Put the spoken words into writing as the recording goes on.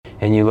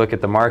and you look at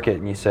the market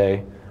and you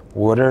say,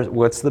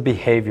 what's the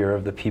behavior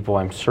of the people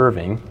I'm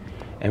serving,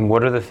 and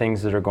what are the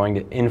things that are going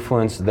to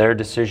influence their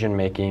decision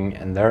making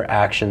and their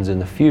actions in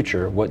the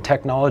future? What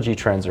technology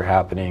trends are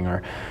happening,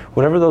 or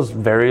whatever those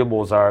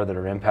variables are that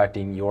are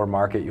impacting your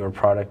market, your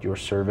product, your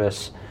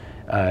service,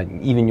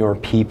 even your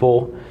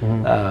people.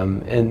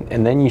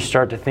 And then you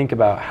start to think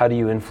about, how do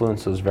you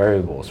influence those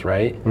variables,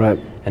 right? Right.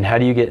 And how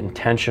do you get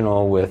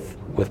intentional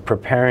with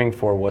preparing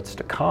for what's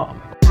to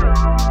come?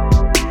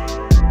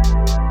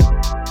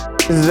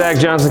 This is Zach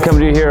Johnson coming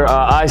to you here,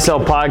 I Sell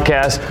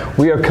Podcast.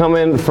 We are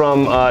coming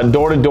from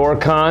Door to Door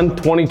Con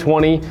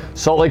 2020,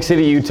 Salt Lake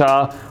City,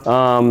 Utah.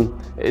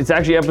 It's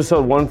actually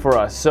episode 1 for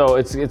us, so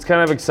it's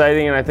kind of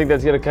exciting, and I think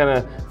that's going to kind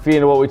of feed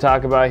into what we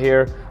talk about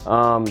here.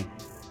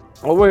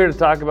 What we're here to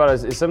talk about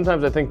is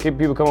sometimes I think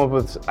people come up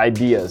with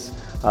ideas.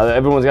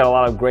 Everyone's got a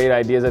lot of great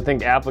ideas. I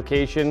think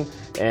application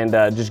and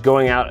just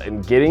going out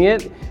and getting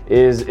it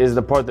is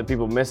the part that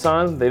people miss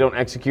on. They don't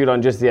execute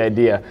on just the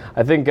idea.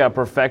 I think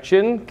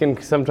perfection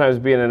can sometimes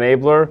be an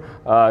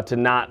enabler to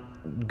not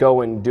go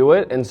and do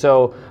it. And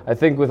so I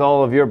think with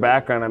all of your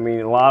background, I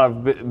mean, a lot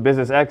of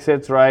business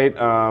exits, right?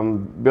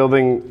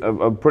 Building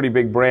a pretty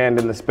big brand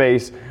in the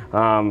space.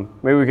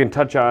 Maybe we can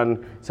touch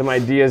on some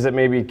ideas that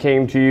maybe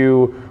came to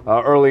you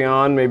early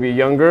on, maybe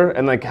younger,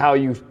 and like how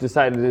you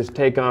decided to just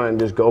take on it and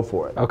just go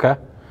for it. Okay.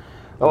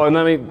 Oh, and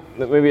let me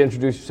maybe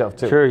introduce yourself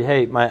too. Sure.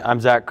 Hey, I'm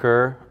Zach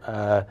Kerr,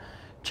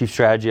 Chief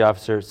Strategy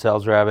Officer at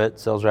SalesRabbit.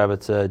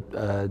 SalesRabbit's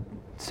a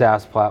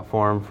SaaS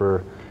platform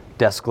for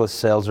deskless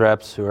sales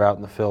reps who are out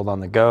in the field on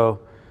the go.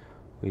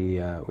 We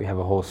have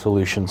a whole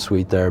solution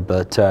suite there.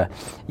 But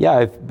yeah,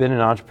 I've been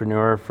an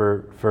entrepreneur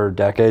for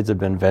decades. I've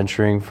been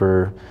venturing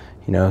for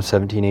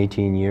 17,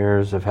 18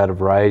 years. I've had a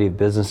variety of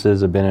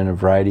businesses. I've been in a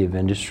variety of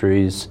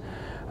industries.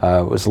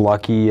 Was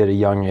lucky at a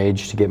young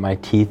age to get my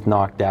teeth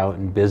knocked out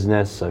in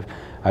business.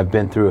 I've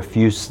been through a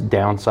few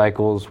down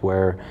cycles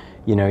where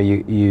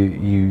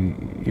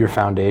your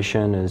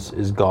foundation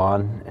is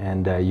gone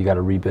and you got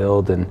to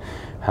rebuild. And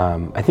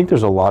I think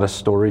there's a lot of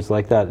stories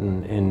like that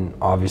in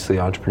obviously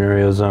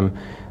entrepreneurialism.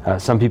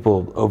 Some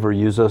people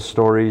overuse those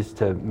stories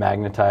to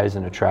magnetize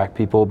and attract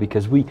people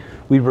because we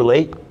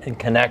relate and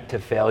connect to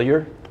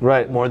failure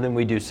more than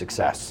we do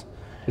success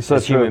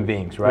as human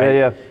beings, right?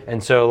 Yeah.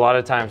 And so a lot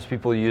of times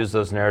people use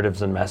those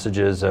narratives and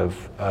messages of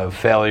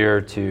failure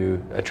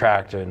to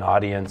attract an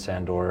audience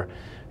and or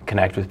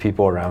connect with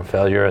people around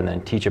failure, and then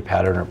teach a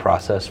pattern or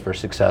process for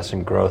success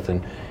and growth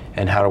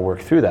and how to work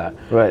through that.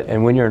 Right.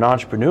 And when you're an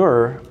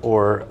entrepreneur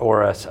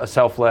or a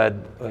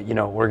self-led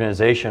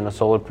organization, a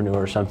solopreneur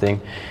or something,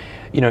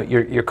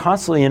 you're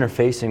constantly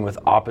interfacing with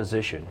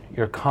opposition.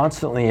 You're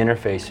constantly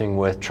interfacing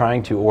with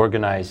trying to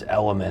organize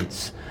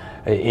elements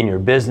in your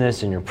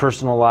business, in your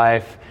personal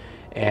life,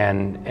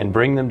 and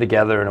bring them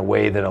together in a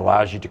way that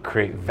allows you to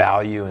create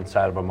value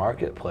inside of a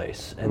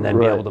marketplace and then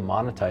be able to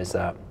monetize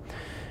that.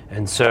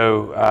 And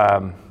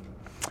so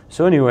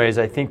anyways,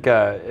 I think,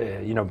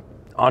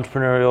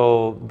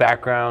 entrepreneurial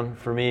background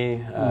for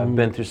me. I've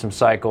been through some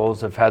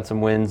cycles. I've had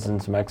some wins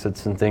and some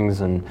exits and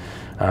things. And,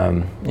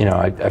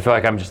 I feel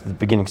like I'm just at the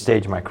beginning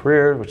stage of my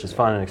career, which is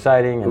fun and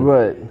exciting. And,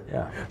 right.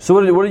 Yeah. So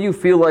what do you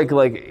feel like,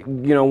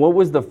 what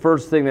was the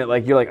first thing that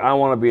you're like, I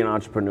want to be an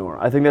entrepreneur?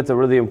 I think that's a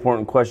really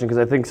important question because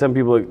I think some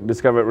people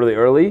discover it really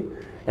early.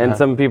 And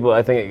some people,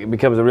 I think it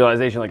becomes a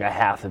realization like I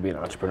have to be an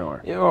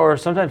entrepreneur. Yeah, or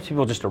sometimes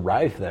people just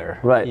arrive there,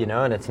 right?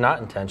 And it's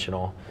not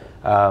intentional.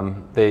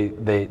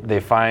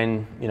 They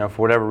find,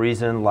 for whatever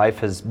reason, life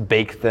has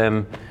baked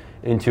them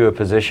into a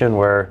position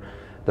where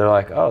they're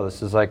like, oh,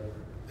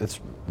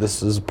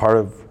 this is part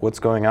of what's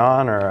going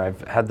on, or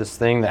I've had this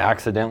thing that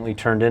accidentally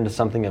turned into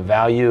something of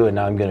value, and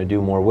now I'm going to do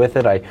more with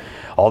it. I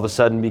all of a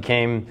sudden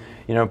became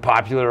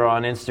popular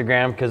on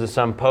Instagram because of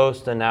some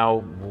post, and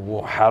now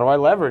how do I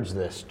leverage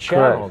this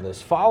channel,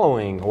 this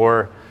following?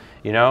 Or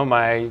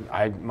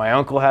my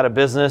uncle had a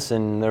business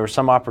and there was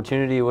some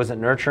opportunity it wasn't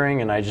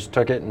nurturing, and I just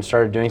took it and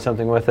started doing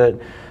something with it.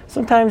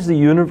 Sometimes the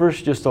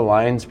universe just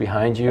aligns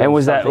behind you. And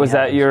was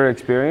that your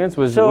experience?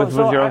 Was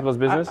your uncle's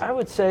business? I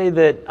would say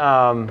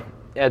that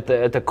at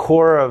the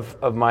core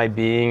of my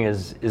being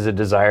is a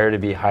desire to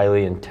be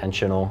highly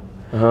intentional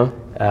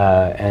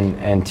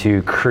and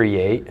to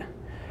create.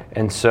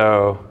 And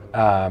so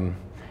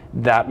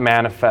that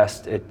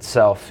manifests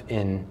itself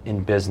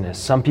in business.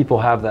 Some people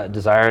have that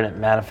desire and it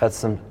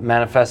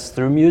manifests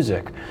through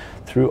music,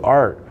 through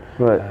art,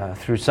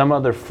 through some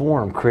other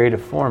form,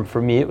 creative form.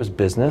 For me, it was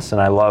business,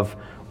 and I love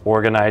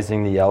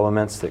organizing the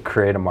elements that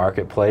create a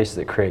marketplace,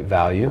 that create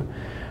value.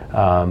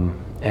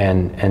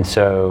 And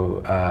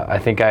so I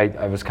think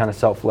I was kind of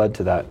self-led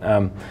to that.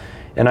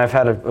 And I've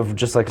had,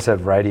 just like I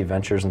said, a variety of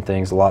ventures and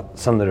things,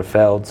 some that have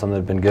failed, some that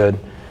have been good.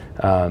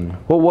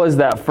 What was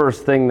that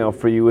first thing though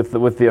for you with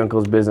the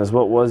uncle's business?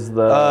 What was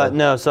the?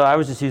 No, so I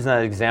was just using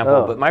that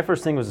example. But my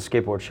first thing was a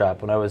skateboard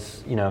shop. When I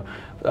was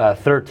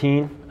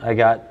 13, I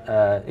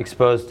got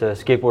exposed to a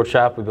skateboard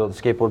shop. We built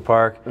a skateboard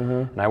park,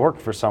 and I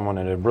worked for someone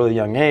at a really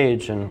young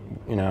age, and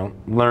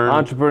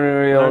learned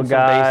entrepreneurial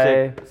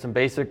guy, some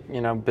basic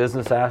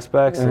business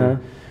aspects.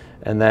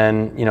 And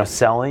then,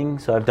 selling.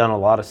 So I've done a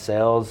lot of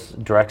sales,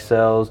 direct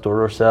sales,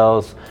 door-to-door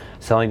sales,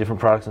 selling different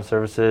products and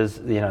services.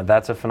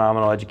 That's a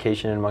phenomenal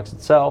education in amongst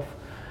itself.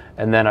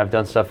 And then I've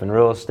done stuff in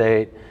real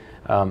estate.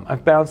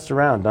 I've bounced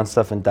around, done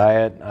stuff in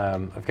diet.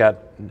 I've got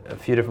a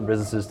few different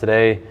businesses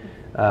today.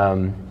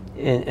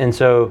 And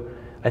so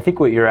I think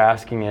what you're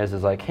asking is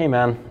like, hey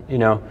man,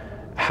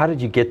 how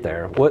did you get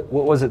there? What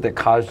was it that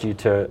caused you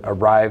to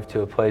arrive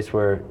to a place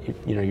where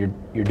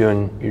you're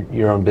doing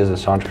your own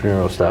business,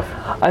 entrepreneurial stuff?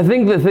 I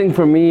think the thing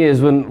for me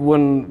is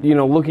when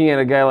looking at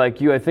a guy like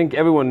you, I think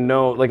everyone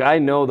I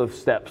know the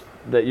steps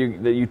that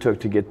you took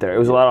to get there. It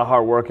was a lot of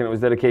hard work and it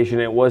was dedication.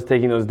 It was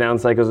taking those down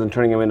cycles and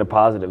turning them into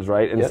positives,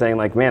 right? And saying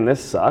like, man,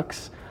 this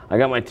sucks. I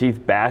got my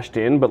teeth bashed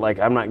in, but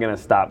I'm not gonna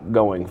stop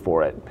going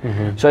for it.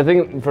 Mm-hmm. So I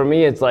think for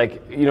me, it's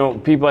like,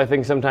 people I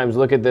think sometimes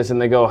look at this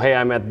and they go, hey,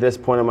 I'm at this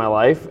point in my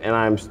life and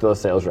I'm still a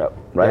sales rep,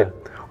 right?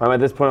 Yeah. I'm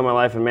at this point in my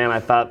life and man, I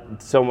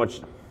thought so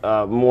much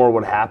more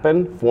would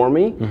happen for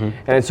me. Mm-hmm.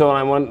 And so what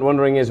I'm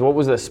wondering is, what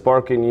was the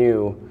spark in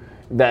you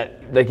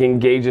that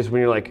engages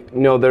when you're like,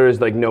 no, there is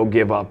no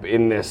give up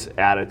in this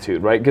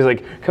attitude, right? Because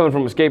coming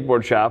from a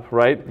skateboard shop,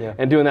 right? Yeah.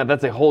 And doing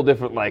that's a whole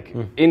different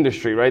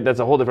industry, right? That's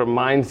a whole different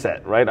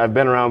mindset, right? I've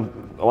been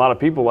around a lot of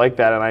people like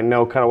that and I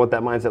know kind of what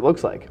that mindset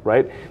looks like,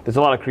 right? There's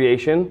a lot of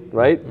creation,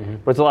 right? Mm-hmm.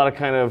 But it's a lot of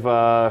kind of,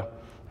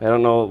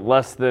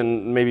 less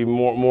than maybe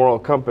more moral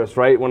compass,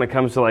 right? When it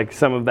comes to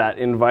some of that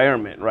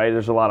environment, right?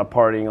 There's a lot of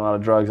partying, a lot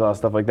of drugs, a lot of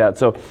stuff like that.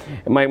 So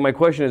my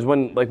question is,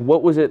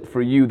 what was it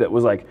for you that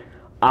was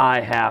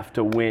I have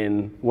to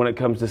win when it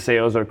comes to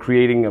sales or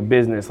creating a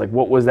business?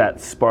 What was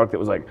that spark that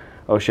was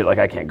oh shit,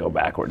 I can't go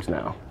backwards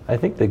now? I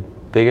think the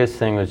biggest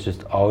thing was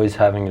just always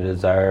having a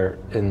desire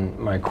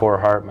in my core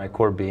heart, my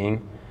core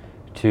being,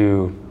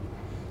 to,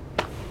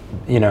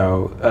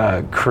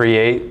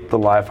 create the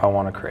life I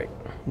want to create,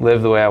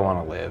 live the way I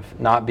want to live,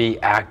 not be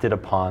acted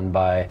upon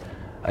by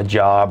a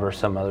job or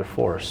some other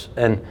force.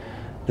 And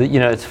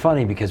it's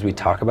funny because we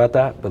talk about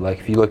that, but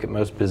if you look at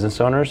most business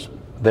owners,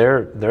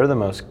 they're the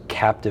most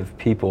captive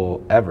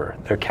people ever.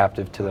 They're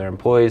captive to their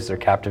employees, they're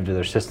captive to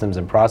their systems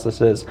and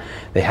processes.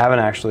 They haven't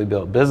actually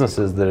built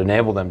businesses that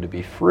enable them to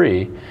be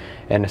free.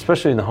 And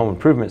especially in the home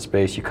improvement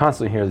space, you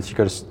constantly hear this.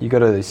 You go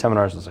to these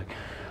seminars, it's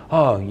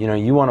oh,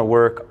 you want to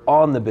work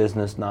on the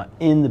business, not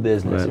in the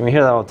business. Right. And we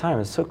hear that all the time.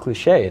 It's so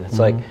cliche. And it's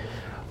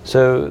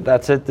so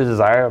that's the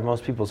desire of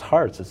most people's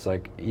hearts. It's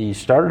you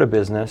started a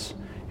business,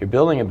 you're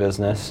building a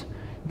business,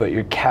 but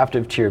you're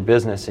captive to your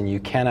business and you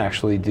can't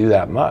actually do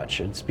that much.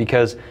 It's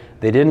because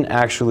they didn't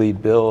actually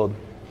build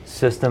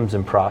systems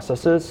and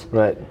processes.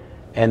 Right.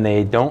 And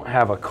they don't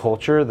have a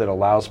culture that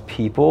allows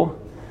people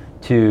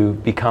to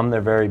become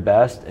their very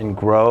best and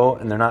grow,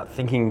 and they're not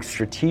thinking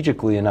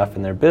strategically enough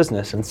in their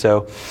business. And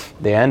so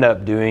they end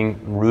up doing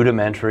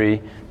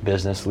rudimentary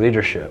business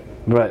leadership.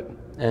 Right.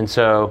 And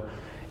so,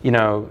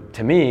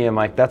 to me,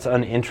 I'm that's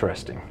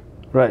uninteresting.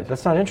 Right.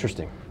 That's not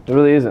interesting. It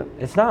really isn't.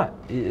 It's not.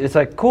 It's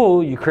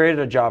cool, you created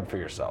a job for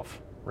yourself,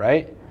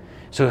 right?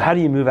 So how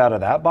do you move out of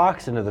that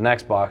box into the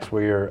next box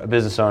where you're a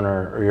business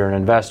owner or you're an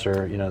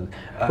investor,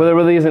 Well, there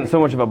really isn't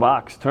so much of a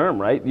box term,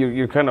 right?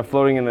 You're kind of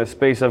floating in the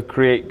space of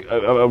create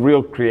a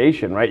real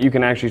creation, right? You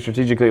can actually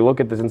strategically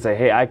look at this and say,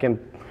 hey, I can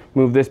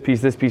move this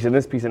piece, and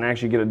this piece and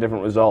actually get a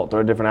different result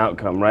or a different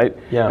outcome, right?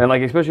 Yeah. And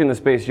especially in the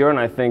space you're in,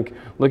 I think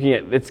looking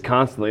at it's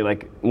constantly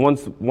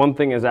once one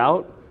thing is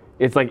out,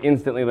 it's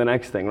instantly the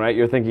next thing, right?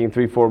 You're thinking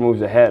 3-4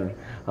 moves ahead.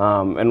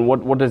 And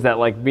what does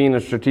that being a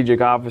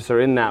strategic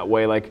officer in that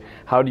way,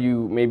 how do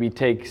you maybe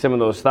take some of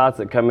those thoughts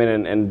that come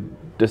in and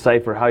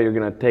decipher how you're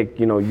gonna take,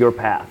 your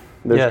path?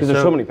 Because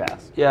there's so many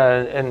paths. Yeah,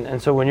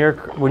 and so when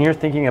you're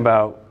thinking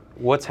about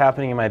what's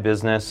happening in my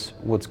business,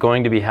 what's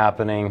going to be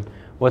happening,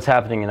 what's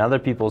happening in other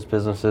people's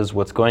businesses,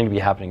 what's going to be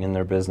happening in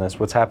their business,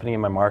 what's happening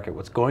in my market,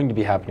 what's going to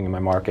be happening in my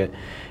market,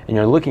 and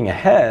you're looking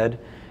ahead,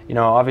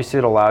 obviously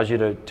it allows you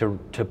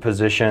to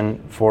position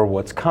for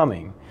what's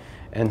coming.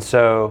 And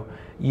so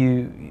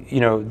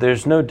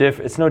it's no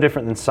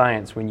different than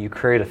science when you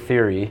create a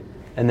theory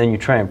and then you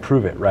try and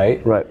prove it,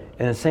 right? Right.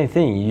 And the same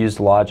thing, you use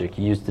logic,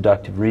 you use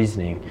deductive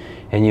reasoning,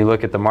 and you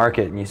look at the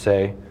market and you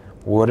say,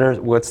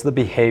 what's the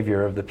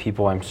behavior of the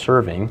people I'm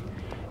serving,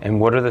 and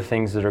what are the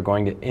things that are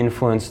going to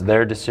influence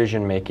their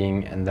decision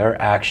making and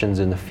their actions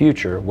in the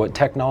future? What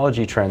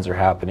technology trends are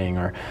happening,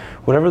 or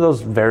whatever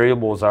those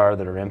variables are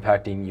that are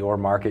impacting your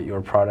market, your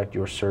product,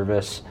 your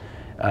service,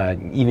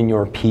 even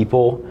your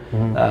people.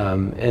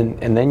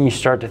 Mm-hmm. And then you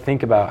start to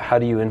think about how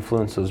do you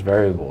influence those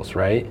variables,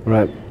 right?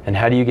 Right. And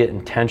how do you get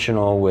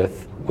intentional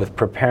with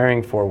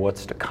preparing for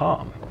what's to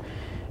come?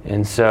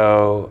 And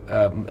so,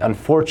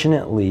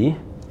 unfortunately,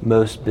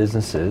 most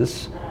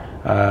businesses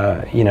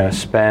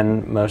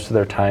spend most of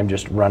their time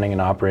just running and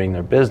operating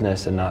their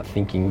business and not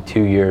thinking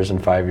 2 years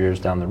and 5 years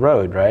down the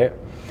road, right?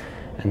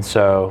 And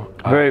so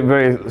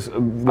very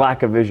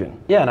lack of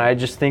vision. Yeah, and I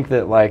just think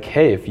that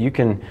hey, if you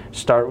can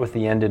start with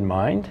the end in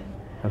mind,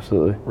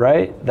 absolutely,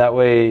 right? That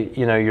way,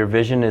 your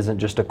vision isn't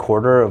just a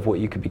quarter of what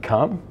you could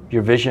become.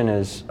 Your vision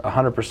is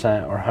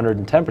 100% or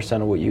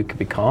 110% of what you could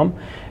become,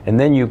 and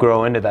then you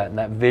grow into that, and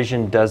that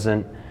vision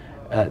doesn't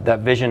that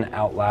vision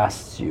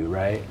outlasts you,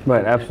 right?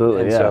 Right,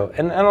 absolutely, and yeah. So,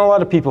 and a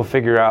lot of people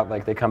figure out,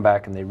 like, they come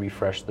back and they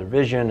refresh their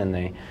vision, and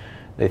they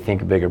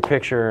think a bigger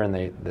picture, and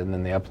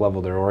then they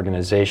up-level their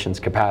organization's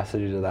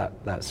capacity to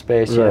that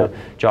space. Right. You know,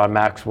 John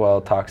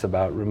Maxwell talks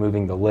about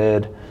removing the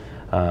lid,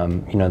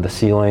 the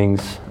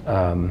ceilings.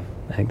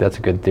 I think that's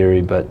a good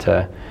theory, but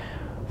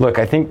look,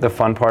 I think the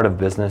fun part of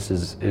business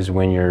is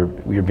when you're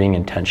being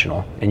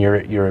intentional, and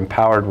you're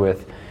empowered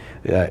with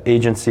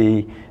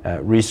agency,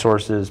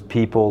 resources,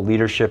 people,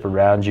 leadership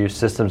around you,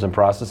 systems and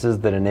processes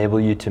that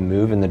enable you to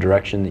move in the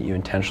direction that you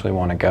intentionally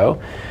want to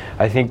go.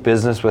 I think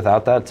business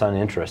without that's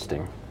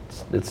uninteresting.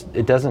 It's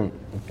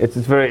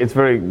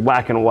very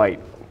black and white.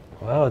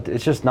 Well,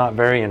 it's just not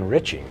very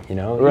enriching,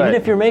 Right. Even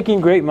if you're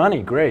making great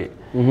money, great.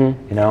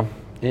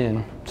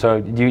 And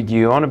so do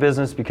you own a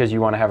business because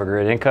you want to have a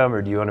great income,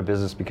 or do you own a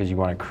business because you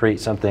want to create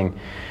something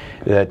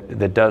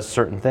that does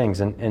certain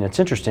things? And it's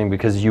interesting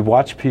because you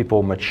watch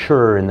people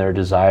mature in their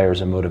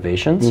desires and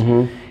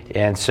motivations.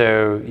 And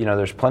so,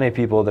 there's plenty of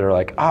people that are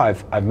like,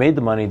 I've made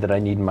the money that I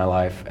need in my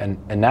life, and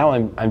now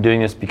I'm doing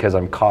this because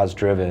I'm cause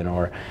driven,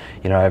 or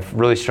I've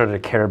really started to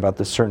care about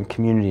this certain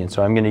community, and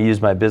so I'm going to use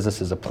my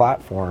business as a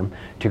platform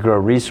to grow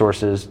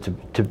resources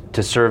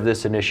to serve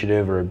this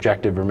initiative or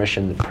objective or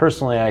mission that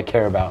personally I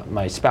care about,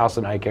 my spouse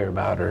and I care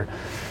about,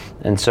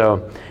 and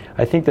so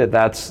I think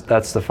that's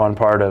the fun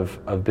part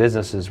of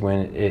business, is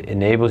when it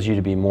enables you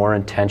to be more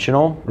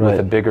intentional with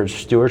a bigger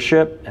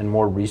stewardship and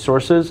more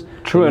resources.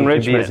 True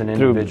enrichment as an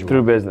individual.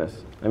 through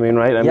business. I mean,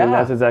 right? I mean,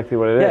 that's exactly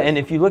what it is. Yeah, and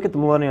if you look at the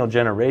millennial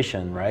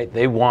generation, right,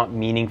 they want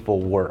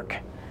meaningful work.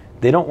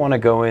 They don't want to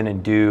go in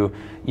and do,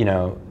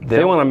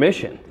 They want a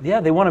mission.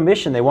 Yeah, they want a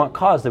mission. They want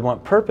cause. They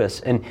want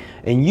purpose, and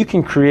you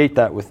can create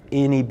that with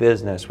any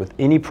business, with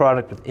any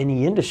product, with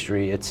any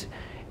industry. It's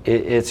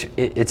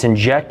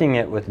injecting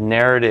it with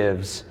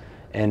narratives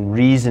and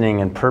reasoning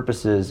and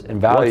purposes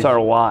and values. What's our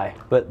why?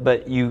 But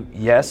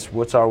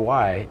what's our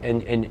why?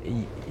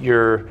 And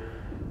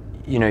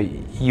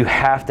you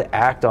have to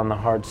act on the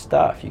hard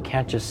stuff. You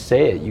can't just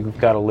say it. You've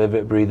got to live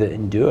it, breathe it,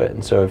 and do it.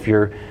 And so if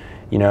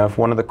if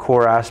one of the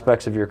core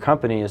aspects of your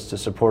company is to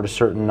support a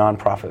certain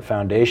nonprofit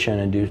foundation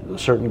and do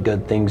certain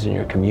good things in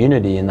your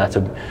community, and that's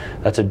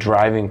a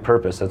driving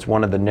purpose. That's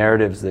one of the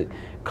narratives that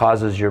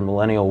causes your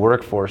millennial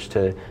workforce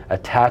to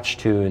attach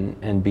to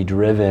and be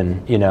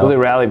driven. Really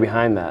rally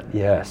behind that.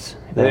 Yes.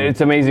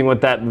 It's amazing what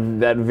that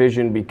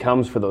vision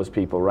becomes for those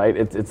people, right?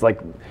 It's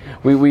like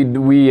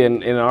we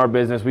in our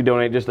business, we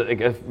donate just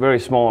a very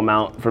small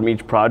amount from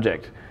each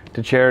project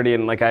to charity,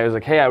 and I was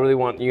like, hey, I really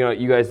want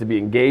you guys to be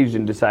engaged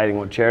in deciding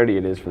what charity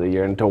it is for the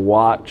year, and to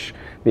watch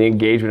the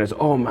engagement is,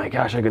 oh my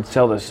gosh, I could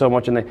sell this so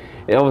much, and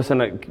all of a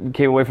sudden it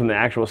came away from the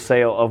actual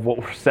sale of what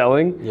we're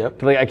selling. Yep.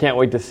 To I can't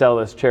wait to sell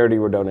this charity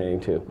we're donating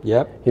to.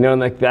 Yep.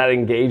 And that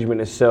engagement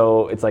is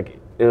so, it's like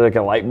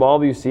a light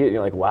bulb. You see it and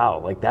you're like,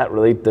 wow, that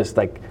really just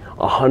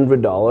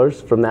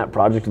 $100 from that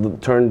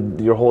project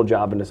turned your whole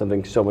job into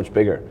something so much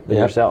bigger than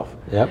yourself.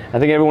 Yep. I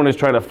think everyone is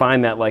trying to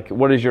find that,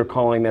 what is your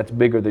calling that's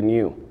bigger than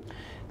you?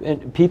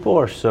 And people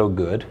are so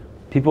good.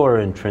 People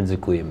are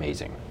intrinsically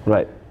amazing.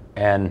 Right.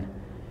 And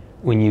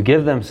when you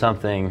give them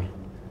something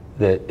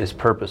that is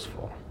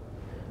purposeful,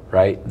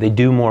 right, they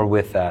do more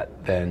with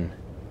that than,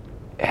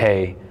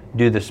 hey,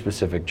 do this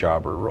specific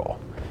job or role.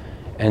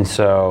 And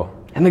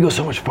they go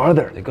so much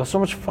farther. They go so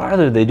much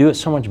farther. They do it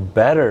so much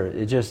better.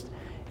 It just,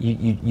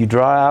 you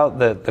draw out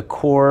the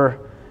core,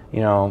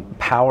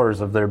 powers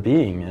of their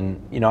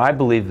being. And, I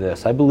believe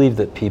this. I believe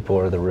that people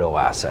are the real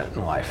asset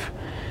in life.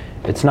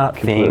 It's not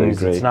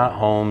things, it's not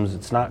homes,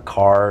 it's not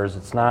cars,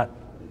 it's not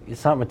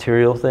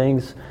material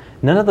things.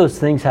 None of those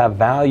things have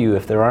value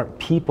if there aren't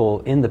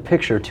people in the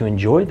picture to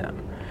enjoy them.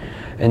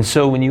 And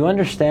so when you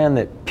understand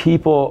that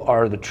people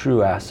are the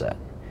true asset,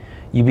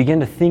 you begin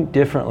to think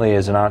differently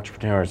as an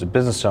entrepreneur, as a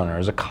business owner,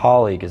 as a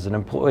colleague, as an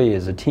employee,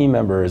 as a team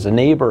member, as a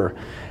neighbor,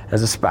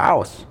 as a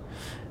spouse,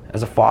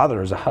 as a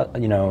father, as a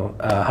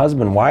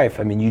husband, wife.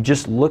 I mean, you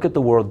just look at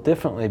the world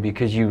differently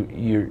because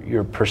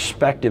your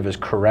perspective is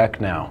correct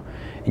now.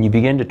 And you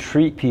begin to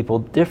treat people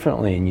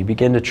differently, and you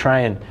begin to try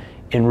and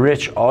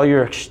enrich all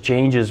your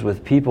exchanges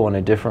with people in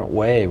a different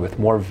way, with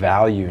more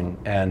value.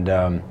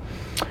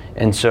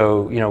 And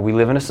so, we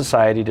live in a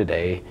society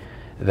today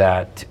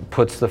that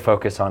puts the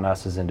focus on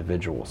us as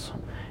individuals.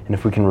 And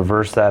if we can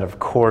reverse that, of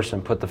course,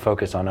 and put the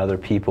focus on other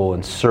people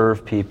and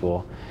serve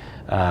people,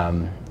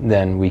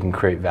 then we can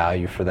create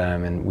value for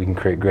them, and we can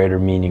create greater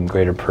meaning,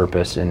 greater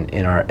purpose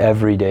in our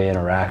everyday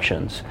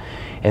interactions.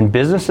 And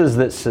businesses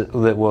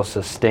that will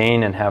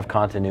sustain and have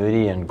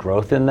continuity and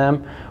growth in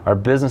them are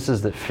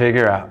businesses that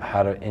figure out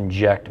how to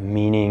inject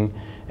meaning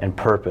and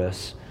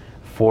purpose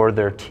for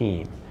their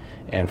team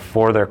and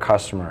for their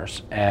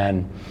customers.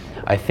 And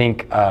I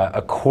think,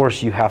 of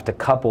course, you have to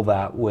couple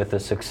that with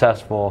a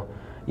successful,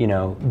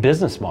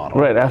 business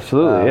model. Right,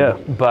 absolutely, yeah.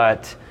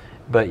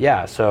 But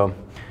yeah, so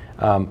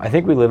I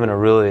think we live in a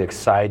really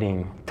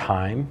exciting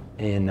time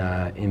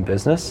in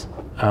business.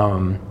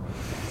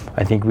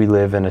 I think we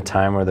live in a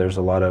time where there's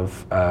a lot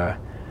of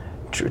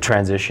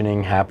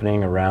transitioning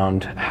happening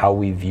around how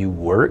we view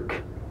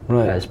work.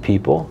 as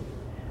people.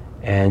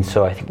 And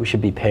so I think we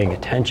should be paying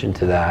attention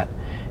to that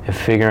and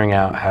figuring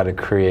out how to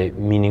create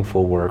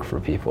meaningful work for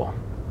people.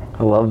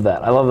 I love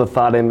that. I love the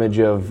thought image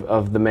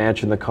of the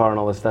mansion, the car, and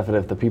all this stuff, and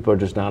if the people are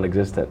just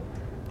non-existent.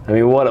 I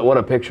mean, what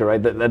a picture,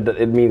 right? That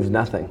it means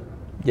nothing.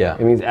 Yeah.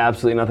 It means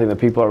absolutely nothing. The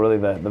people are really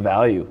the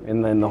value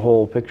in the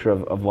whole picture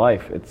of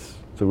life. It's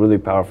a really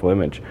powerful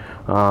image.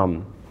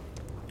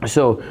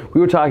 So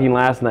we were talking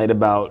last night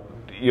about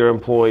your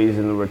employees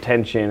and the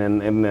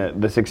retention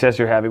and the success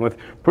you're having with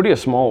pretty a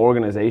small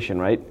organization,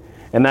 right?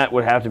 And that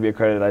would have to be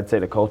accredited, I'd say,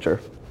 to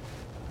culture.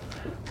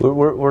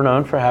 We're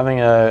known for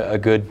having a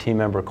good team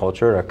member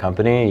culture at our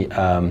company.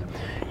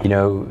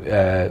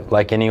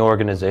 Like any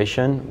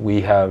organization,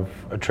 we have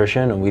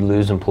attrition and we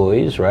lose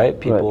employees, right?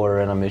 People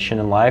are in a mission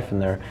in life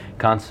and they're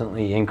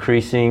constantly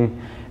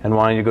increasing and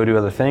wanting to go do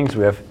other things.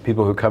 We have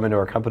people who come into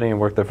our company and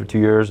work there for 2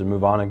 years and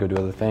move on and go do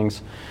other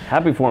things.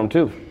 Happy for them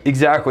too.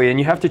 Exactly, and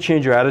you have to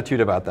change your attitude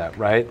about that,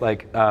 right?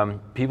 Like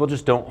people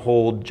just don't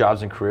hold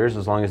jobs and careers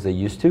as long as they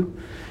used to.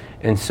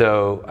 And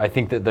so I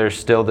think that there's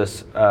still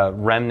this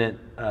remnant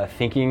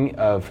thinking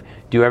of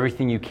do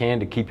everything you can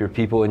to keep your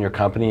people in your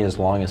company as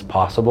long as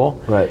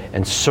possible. Right.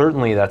 And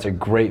certainly that's a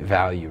great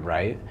value,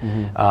 right?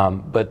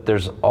 But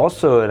there's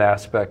also an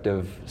aspect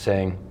of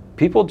saying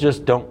people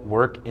just don't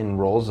work in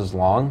roles as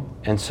long.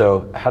 And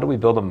so how do we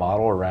build a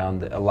model around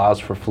that allows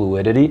for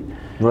fluidity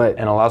and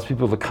allows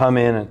people to come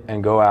in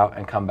and go out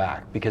and come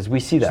back? Because we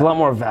see that. There's a lot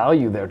more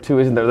value there too,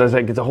 isn't there?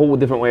 It's a whole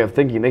different way of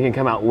thinking. They can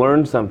come out,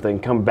 learn something,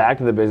 come back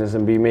to the business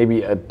and be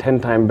maybe a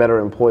 10-time better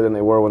employee than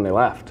they were when they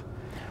left.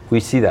 We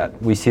see that.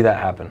 We see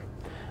that happen.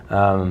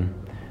 I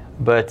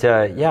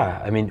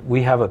mean,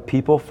 we have a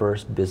people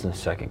first, business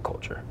second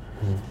culture.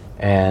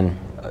 And,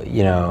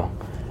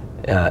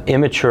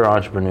 immature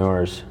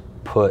entrepreneurs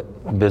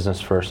put business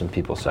first and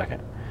people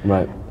second.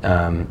 Right.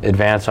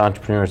 Advanced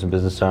entrepreneurs and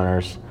business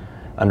owners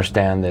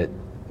understand that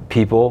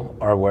people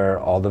are where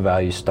all the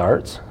value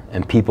starts,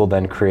 and people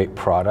then create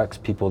products,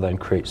 people then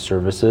create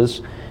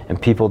services, and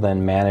people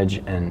then manage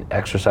and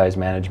exercise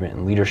management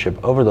and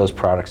leadership over those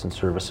products and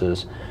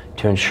services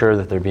to ensure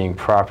that they're being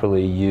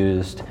properly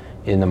used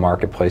in the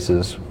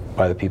marketplaces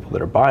by the people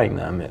that are buying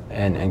them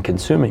and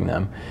consuming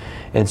them.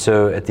 And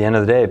so at the end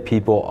of the day,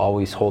 people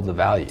always hold the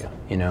value,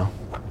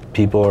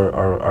 People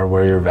are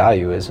where your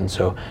value is. And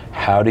so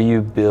how do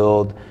you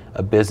build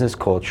a business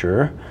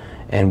culture,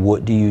 and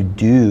what do you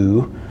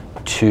do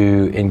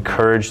to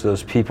encourage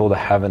those people to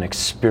have an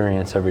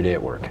experience every day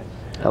at work?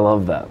 I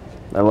love that.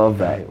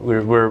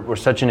 We're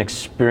such an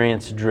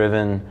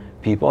experience-driven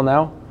people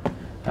now.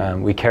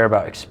 We care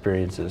about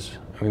experiences.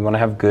 We want to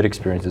have good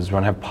experiences. We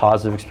want to have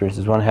positive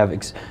experiences. We want to have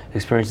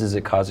experiences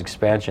that cause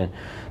expansion.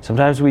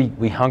 Sometimes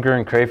we hunger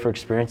and crave for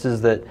experiences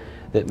that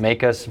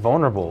make us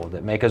vulnerable,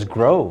 that make us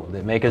grow,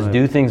 that make us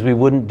do things we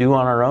wouldn't do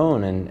on our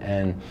own.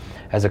 And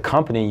as a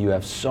company, you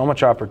have so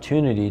much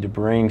opportunity to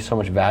bring so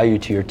much value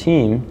to your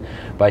team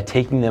by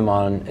taking them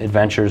on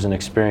adventures and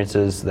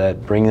experiences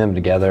that bring them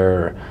together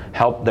or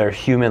help their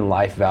human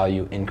life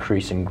value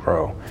increase and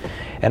grow.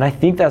 And I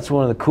think that's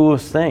one of the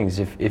coolest things.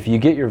 If you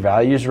get your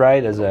values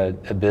right as a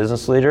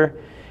business leader,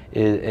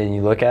 and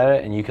you look at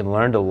it and you can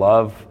learn to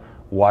love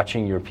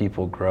watching your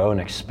people grow and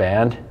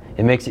expand,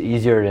 it makes it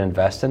easier to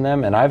invest in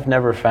them. And I've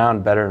never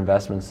found better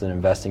investments than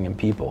investing in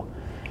people.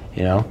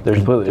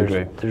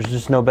 There's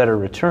just no better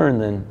return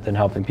than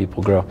helping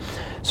people grow.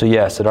 So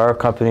yes, at our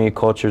company,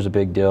 culture is a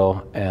big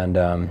deal, and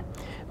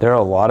there are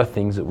a lot of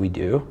things that we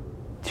do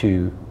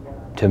to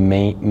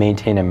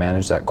maintain and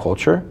manage that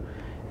culture.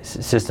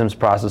 Systems,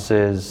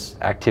 processes,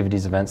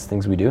 activities, events,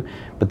 things we do.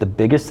 But the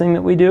biggest thing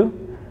that we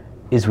do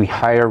is we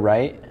hire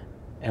right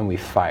and we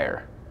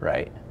fire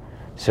right.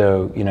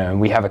 So, and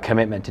we have a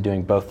commitment to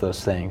doing both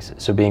those things.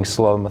 So being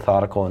slow and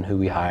methodical in who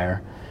we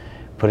hire,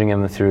 putting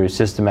them through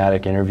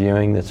systematic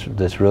interviewing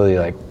that's really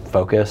like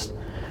focused,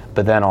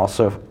 but then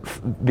also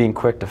being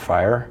quick to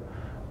fire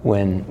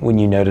when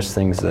you notice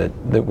things that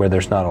where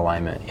there's not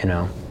alignment,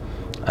 to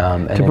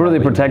really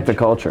protect the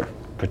culture.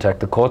 Protect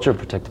the culture,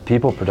 protect the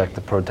people, protect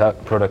the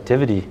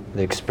productivity,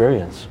 the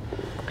experience.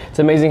 It's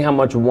amazing how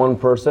much one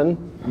person,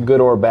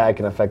 good or bad,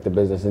 can affect the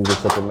business in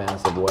just such a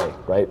massive way,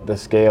 right? The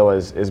scale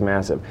is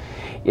massive.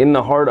 In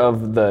the heart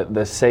of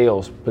the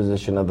sales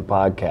position of the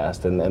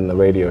podcast and the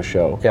radio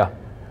show,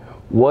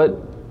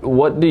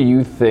 what do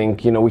you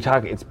think, we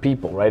talk, it's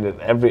people, right?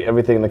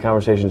 Everything in the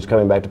conversation is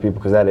coming back to people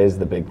because that is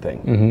the big thing.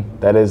 Mm-hmm.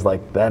 That is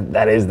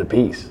that is the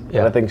piece.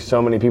 Yeah. And I think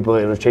so many people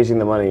are chasing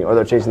the money, or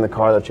they're chasing the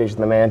car, they're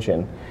chasing the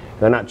mansion.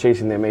 They're not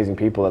chasing the amazing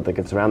people that they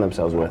can surround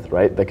themselves with,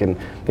 right? They can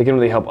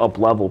really help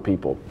up-level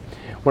people.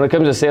 When it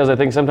comes to sales, I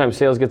think sometimes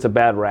sales gets a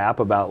bad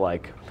rap about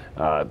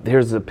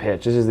here's the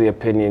pitch, this is the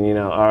opinion,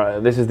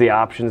 this is the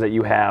options that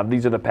you have,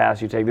 these are the paths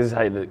you take, this is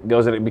how it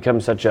goes, and it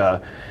becomes such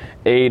a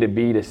to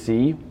B to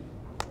C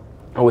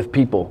with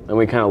people, and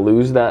we kind of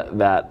lose that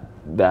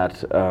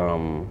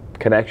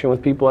connection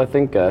with people. I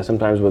think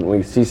sometimes when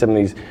we see some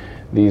of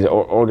these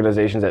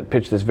organizations that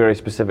pitch this very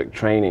specific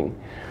training,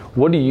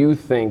 What do you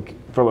think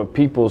from a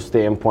people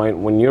standpoint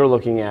when you're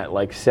looking at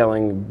like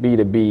selling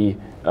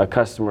B2B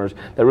customers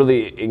that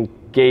really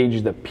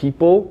engage the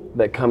people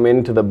that come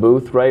into the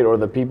booth, right? Or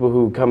the people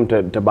who come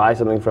to buy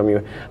something from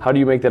you? How do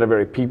you make that a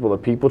very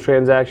people-to-people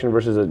transaction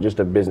versus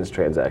just a business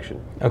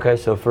transaction? Okay,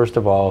 so first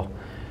of all,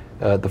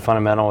 the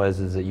fundamental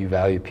is that you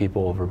value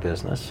people over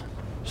business,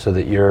 so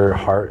that your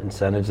heart,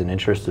 incentives, and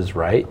interest is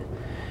right,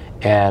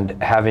 and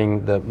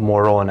having the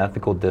moral and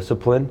ethical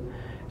discipline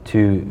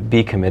to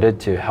be committed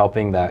to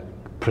helping that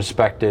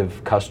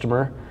prospective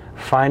customer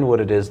find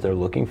what it is they're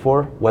looking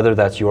for, whether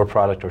that's your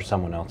product or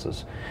someone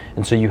else's.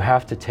 And so you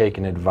have to take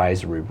an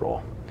advisory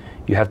role.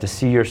 You have to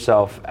see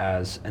yourself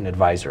as an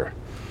advisor.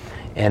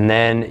 And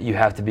then you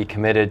have to be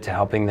committed to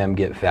helping them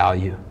get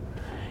value.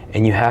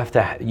 And you have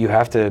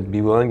to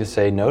be willing to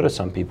say no to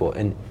some people.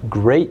 And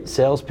great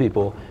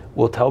salespeople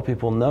will tell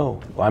people,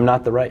 no, I'm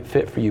not the right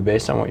fit for you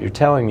based on what you're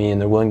telling me, and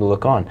they're willing to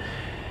look on.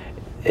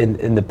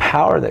 And the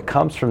power that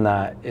comes from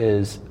that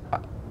is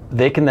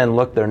they can then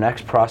look their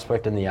next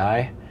prospect in the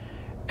eye,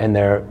 and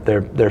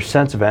their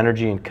sense of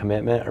energy and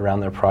commitment around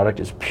their product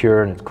is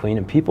pure and it's clean,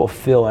 and people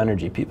feel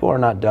energy. People are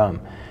not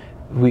dumb.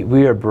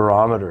 We are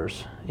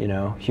barometers, you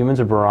know. Humans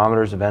are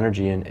barometers of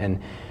energy,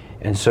 and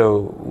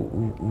so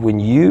when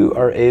you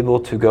are able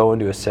to go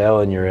into a sale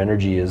and your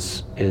energy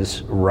is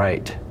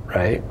right?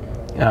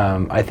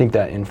 I think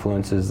that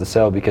influences the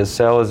sale, because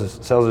sales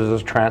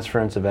is a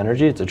transference of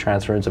energy. It's a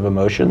transference of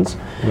emotions,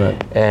 right.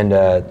 And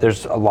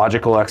there's a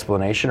logical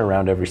explanation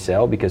around every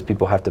sale, because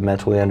people have to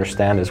mentally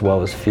understand as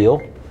well as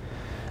feel.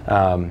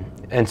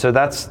 And so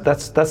that's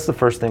the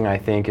first thing, I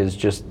think, is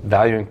just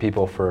valuing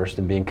people first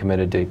and being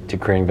committed to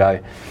creating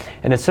value.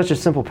 And it's such a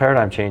simple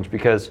paradigm change,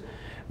 because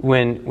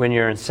when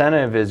your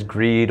incentive is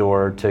greed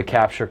or to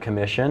capture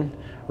commission,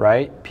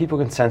 right? People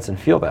can sense and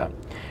feel that.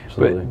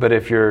 But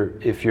if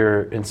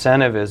your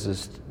incentive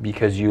is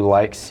because you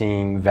like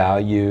seeing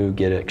value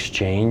get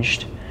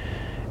exchanged,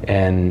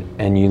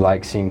 and you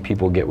like seeing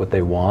people get what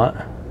they want,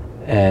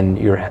 and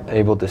you're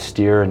able to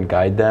steer and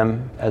guide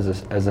them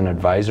as an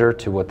advisor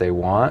to what they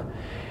want,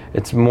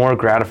 it's more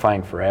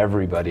gratifying for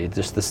everybody.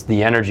 Just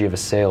the energy of a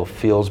sale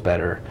feels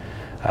better.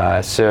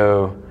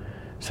 So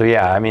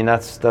yeah, I mean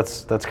that's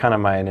kind of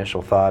my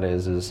initial thought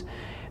is,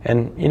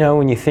 and you know,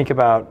 when you think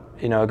about,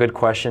 you know, a good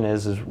question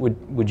is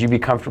would you be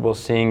comfortable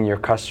seeing your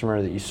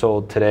customer that you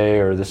sold today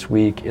or this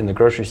week in the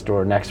grocery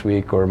store next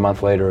week or a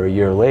month later or a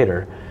year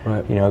later?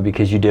 Right. You know,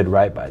 because you did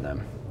right by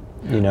them.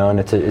 You know, and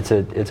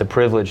it's a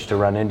privilege to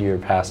run into your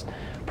past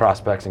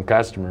prospects and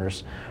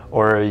customers,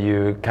 or are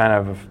you kind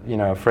of, you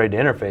know, afraid to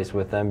interface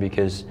with them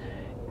because,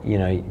 you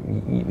know,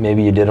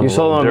 maybe you did them. You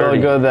sold them really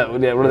good that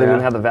really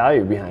didn't have the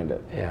value behind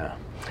it. Yeah.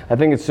 I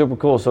think it's super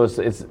cool. So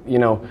it's you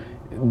know,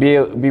 be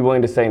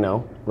willing to say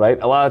no,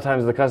 right? A lot of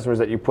times the customers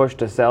that you push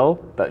to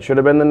sell that should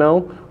have been the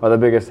no are the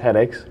biggest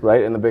headaches,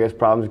 right? And the biggest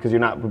problems, because you're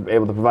not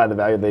able to provide the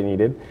value they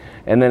needed.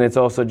 And then it's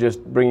also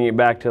just bringing it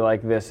back to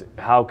like this,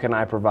 how can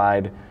I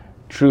provide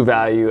true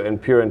value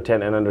and pure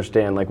intent and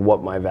understand like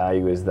what my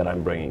value is that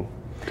I'm bringing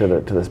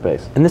to the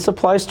space. And this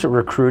applies to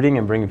recruiting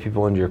and bringing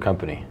people into your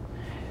company.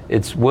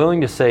 It's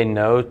willing to say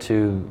no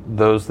to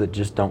those that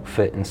just don't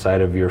fit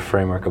inside of your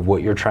framework of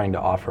what you're trying to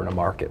offer in a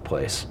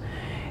marketplace.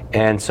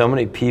 And so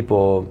many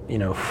people, you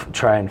know,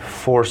 try and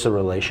force a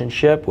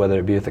relationship, whether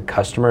it be with a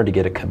customer to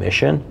get a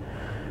commission.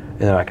 And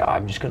they're like, oh,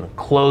 I'm just going to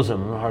close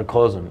them, I'm going to hard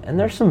close them. And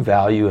there's some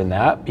value in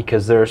that,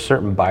 because there are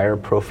certain buyer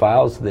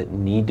profiles that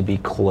need to be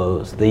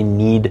closed. They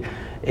need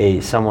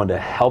someone to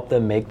help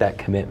them make that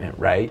commitment,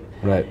 right?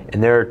 Right.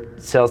 And there are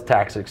sales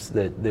tactics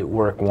that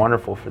work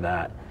wonderful for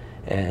that,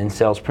 and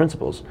sales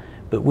principles.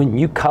 But when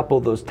you couple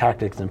those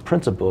tactics and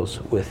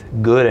principles with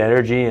good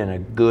energy and a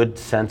good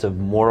sense of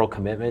moral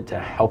commitment to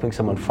helping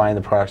someone find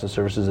the products and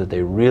services that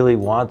they really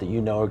want, that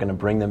you know are going to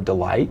bring them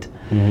delight,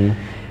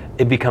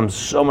 it becomes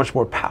so much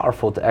more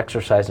powerful to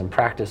exercise and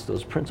practice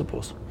those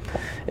principles.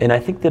 And I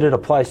think that it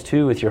applies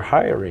too with your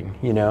hiring.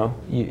 You know,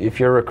 if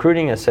you're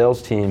recruiting a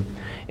sales team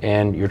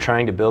and you're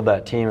trying to build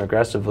that team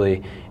aggressively,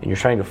 and you're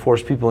trying to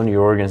force people into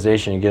your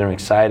organization and get them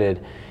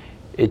excited,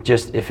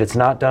 if it's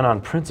not done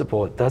on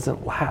principle, it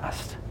doesn't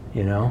last.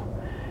 You know,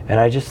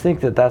 and I just think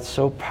that that's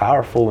so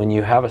powerful when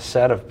you have a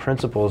set of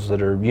principles that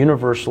are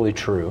universally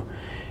true,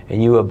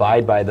 and you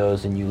abide by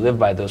those and you live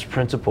by those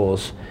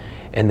principles,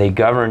 and they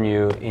govern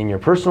you in your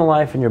personal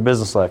life and your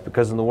business life.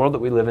 Because in the world that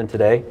we live in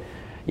today,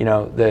 you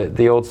know,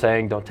 the old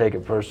saying, don't take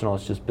it personal,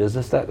 it's just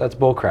business, that's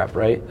bullcrap,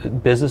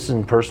 right? Business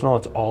and personal,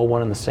 it's all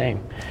one and the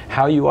same.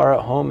 How you are at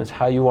home is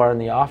how you are in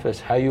the office.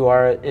 How you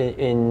are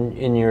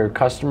in your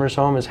customer's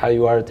home is how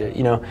you are at the,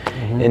 you know,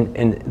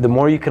 and the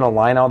more you can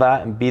align all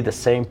that and be the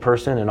same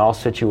person in all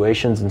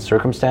situations and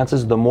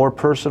circumstances, the more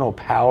personal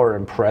power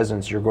and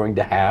presence you're going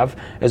to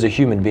have as a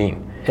human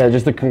being. Yeah,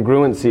 just the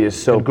congruency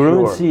is so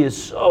Congruency is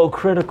so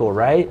critical,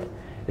 right?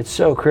 It's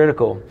so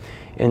critical.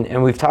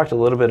 And we've talked a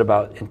little bit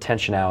about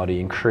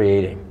intentionality and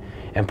creating.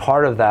 And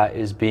part of that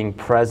is being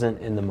present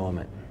in the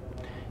moment.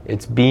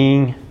 It's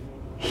being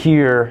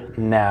here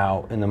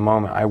now in the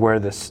moment. I wear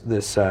this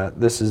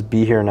is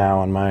be here now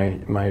on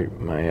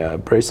my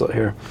bracelet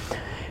here.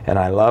 And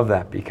I love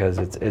that because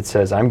it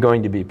says, I'm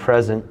going to be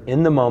present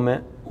in the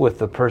moment with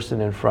the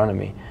person in front of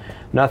me.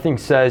 Nothing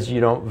says you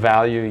don't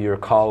value your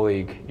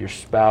colleague, your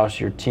spouse,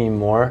 your team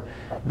more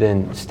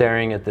than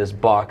staring at this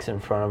box in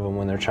front of them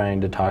when they're trying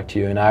to talk to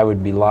you. And I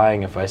would be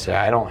lying if I say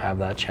I don't have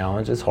that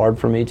challenge. It's hard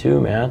for me too,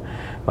 man.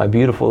 My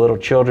beautiful little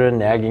children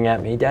nagging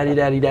at me, daddy,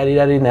 daddy, daddy,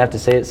 daddy, and they have to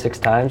say it 6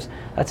 times.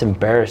 That's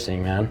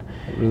embarrassing, man.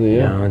 Really,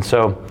 yeah. You know, and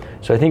so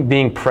I think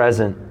being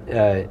present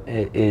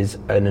is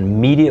an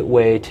immediate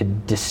way to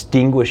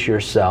distinguish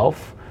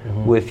yourself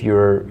with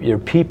your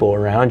people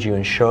around you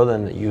and show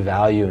them that you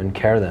value and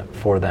care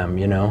for them,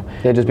 you know?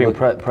 Yeah, just being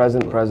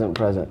present.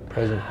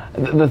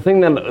 The thing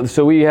that,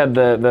 so we had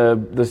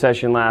the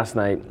session last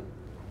night,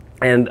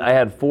 and I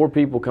had 4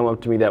 people come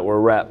up to me that were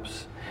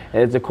reps.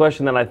 And it's a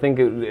question that I think,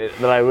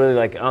 that I really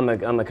like on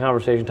the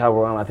conversation topic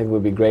we're on, I think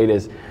would be great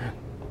is,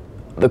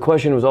 the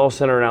question was all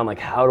centered around like,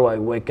 how do I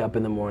wake up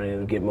in the morning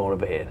and get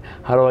motivated?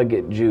 How do I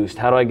get juiced?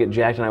 How do I get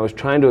jacked? And I was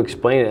trying to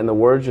explain it and the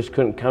words just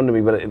couldn't come to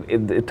me, but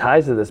it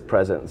ties to this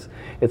presence.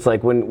 It's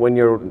like when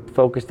you're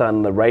focused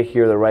on the right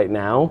here, the right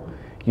now,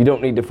 you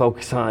don't need to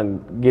focus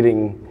on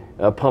getting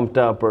pumped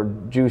up or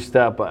juiced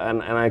up.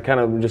 And I kind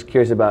of just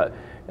curious about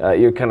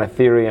your kind of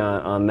theory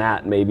on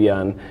that, maybe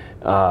on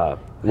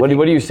what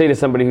do you say to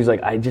somebody who's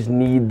like, I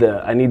need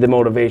the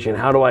motivation.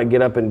 How do I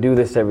get up and do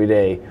this every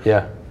day?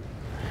 Yeah.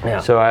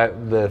 So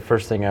the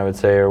first thing I would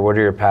say are, what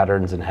are your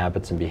patterns and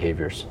habits and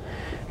behaviors?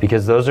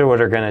 Because those are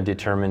what are going to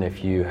determine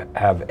if you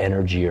have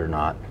energy or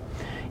not.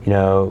 You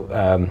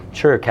know,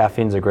 sure,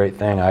 caffeine's a great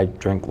thing. I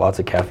drink lots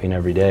of caffeine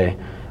every day,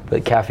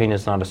 but caffeine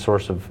is not a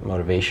source of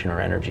motivation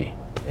or energy.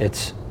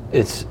 It's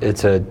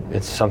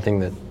something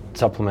that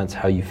supplements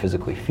how you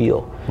physically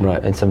feel.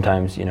 Right. And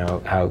sometimes, you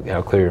know,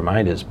 how clear your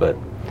mind is, but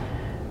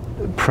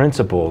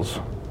principles,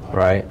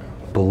 right?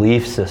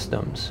 Belief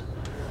systems,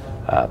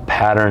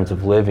 patterns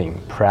of living,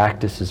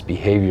 practices,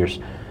 behaviors,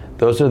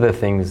 those are the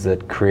things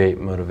that create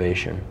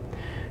motivation.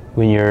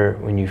 When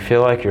you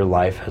feel like your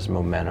life has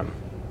momentum,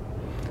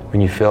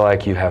 when you feel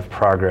like you have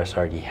progress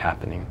already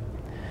happening,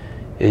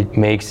 it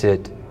makes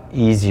it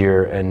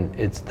easier, and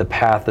the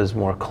path is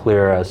more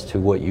clear as to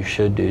what you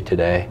should do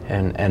today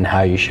and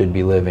how you should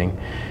be living,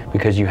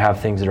 because you have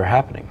things that are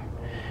happening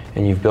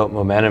and you've built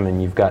momentum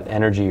and you've got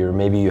energy, or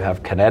maybe you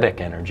have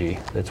kinetic energy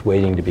that's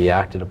waiting to be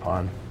acted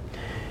upon.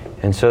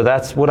 And so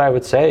that's what I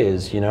would say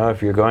is, you know,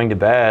 if you're going to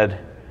bed,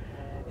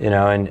 you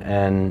know,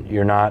 and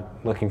you're not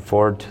looking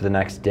forward to the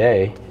next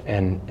day,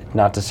 and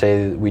not to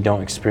say that we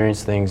don't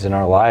experience things in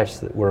our lives,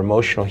 that we're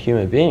emotional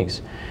human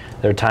beings.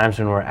 There are times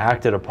when we're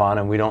acted upon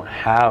and we don't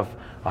have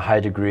a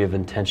high degree of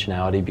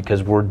intentionality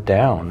because we're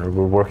down or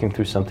we're working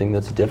through something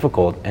that's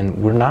difficult and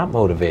we're not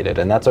motivated,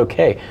 and that's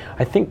okay.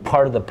 I think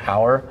part of the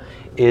power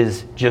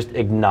is just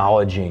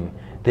acknowledging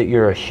that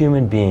you're a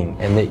human being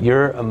and that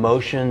your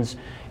emotions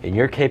and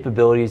your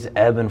capabilities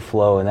ebb and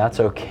flow, and that's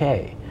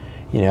okay.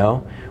 You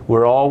know,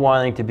 we're all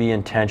wanting to be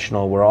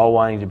intentional, we're all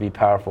wanting to be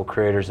powerful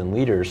creators and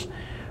leaders,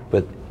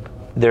 but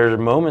there are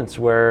moments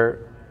where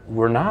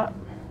we're not,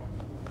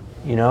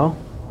 you know,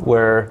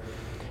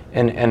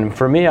 and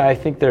for me, I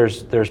think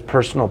there's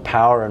personal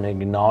power in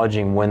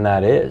acknowledging when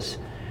that is,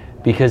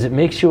 because it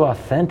makes you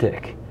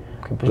authentic.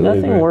 There's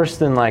nothing worse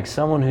than like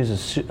someone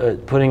who's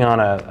putting on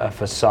a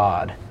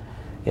facade.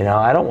 You know,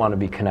 I don't want to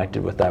be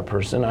connected with that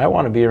person. I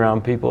want to be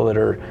around people that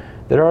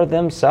are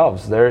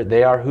themselves.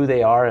 They are who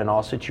they are in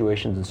all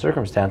situations and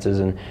circumstances,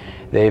 and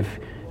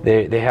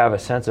they have a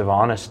sense of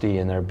honesty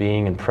in their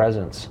being and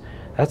presence.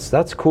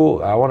 That's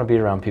cool. I want to be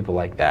around people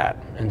like that.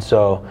 And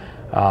so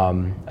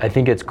I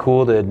think it's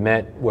cool to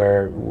admit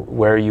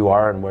where you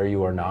are and where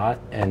you are not,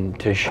 and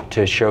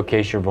to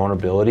showcase your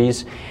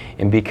vulnerabilities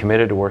and be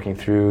committed to working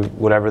through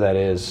whatever that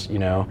is. You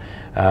know,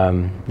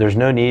 there's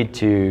no need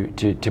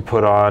to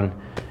put on,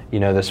 you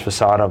know, this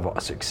facade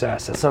of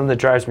success. That's something that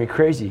drives me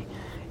crazy.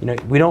 You know,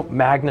 we don't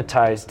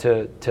magnetize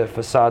to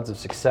facades of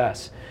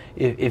success.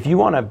 If you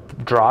want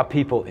to draw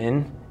people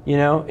in, you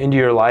know, into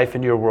your life,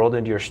 into your world,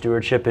 into your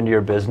stewardship, into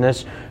your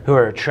business, who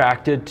are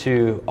attracted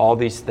to all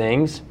these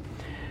things,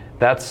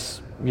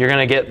 you're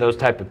going to get those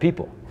type of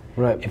people.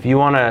 Right. If you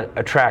want to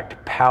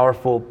attract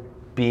powerful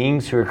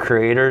beings who are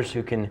creators,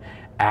 who can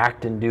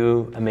act and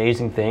do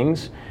amazing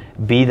things,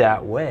 be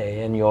that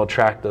way, and you'll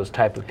attract those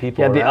type of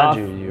people around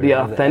you. The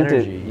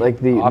authentic, like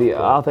the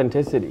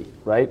authenticity,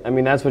 right? I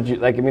mean, that's what you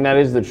like. I mean, that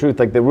is the truth.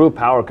 Like, the real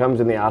power comes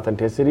in the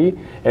authenticity,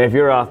 and if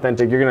you're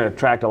authentic, you're going to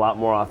attract a lot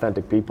more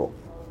authentic people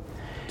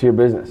to your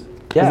business,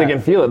 because they can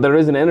feel it. There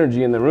is an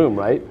energy in the room,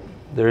 right?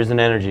 There is an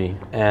energy,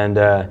 and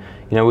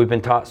you know, we've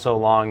been taught so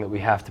long that we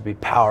have to be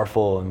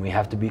powerful and we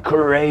have to be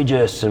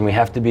courageous and we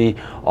have to be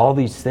all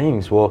these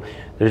things. Well,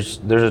 there's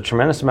a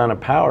tremendous amount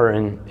of power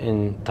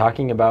in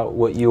talking about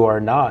what you are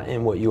not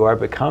and what you are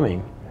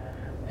becoming,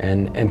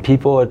 and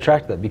people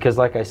attract that, because,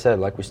 like I said,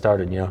 like we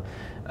started, you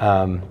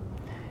know,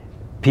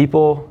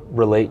 people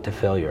relate to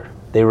failure,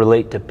 they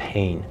relate to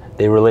pain,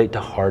 they relate to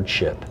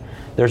hardship.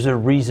 There's a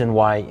reason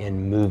why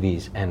in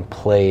movies and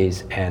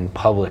plays and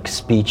public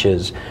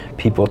speeches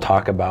people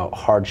talk about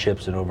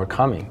hardships and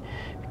overcoming,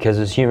 because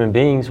as human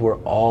beings, we're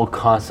all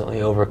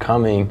constantly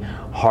overcoming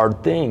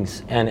hard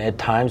things. And at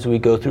times we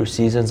go through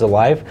seasons of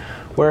life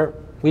where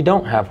we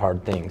don't have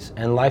hard things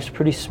and life's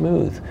pretty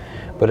smooth.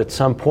 But at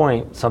some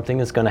point, something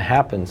is going to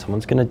happen.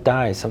 Someone's going to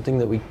die. Something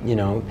that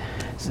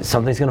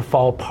something's going to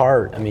fall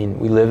apart. I mean,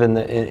 we live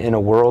in a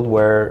world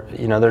where,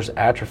 there's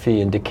atrophy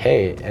and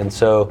decay. And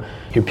so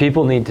your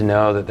people need to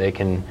know that they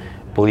can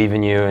believe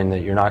in you and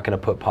that you're not going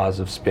to put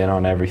positive spin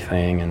on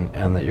everything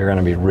and that you're going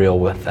to be real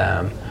with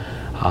them.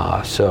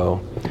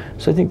 So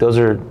I think those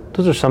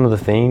are some of the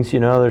things.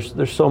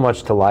 There's so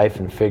much to life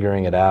and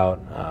figuring it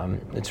out.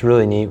 It's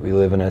really neat. We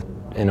live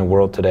in a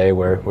world today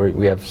where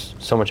we have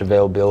so much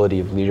availability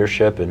of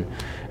leadership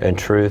and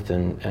truth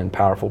and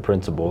powerful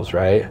principles,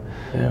 right?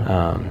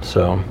 Yeah.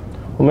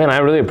 Well, man, I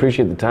really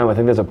appreciate the time. I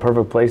think that's a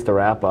perfect place to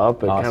wrap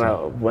up. It awesome. Kind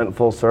of went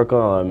full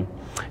circle.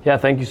 Yeah,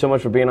 thank you so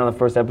much for being on the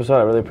first episode.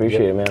 I really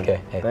appreciate it, man.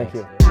 Okay. Hey, thank thanks.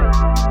 you.